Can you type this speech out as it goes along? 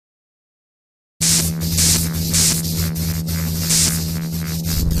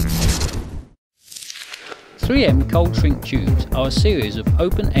3M cold shrink tubes are a series of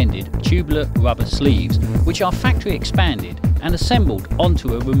open-ended tubular rubber sleeves which are factory expanded and assembled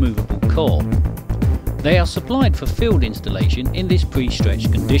onto a removable core. They are supplied for field installation in this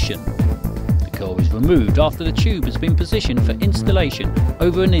pre-stretched condition. The core is removed after the tube has been positioned for installation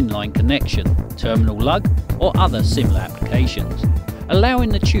over an inline connection, terminal lug or other similar applications, allowing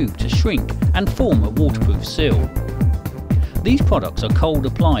the tube to shrink and form a waterproof seal. These products are cold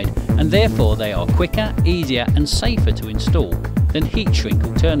applied and therefore they are quicker, easier and safer to install than heat shrink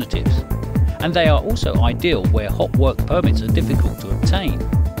alternatives, and they are also ideal where hot work permits are difficult to obtain.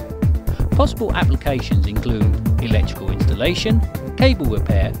 Possible applications include electrical installation, cable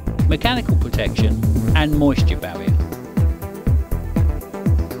repair, mechanical protection and moisture barrier.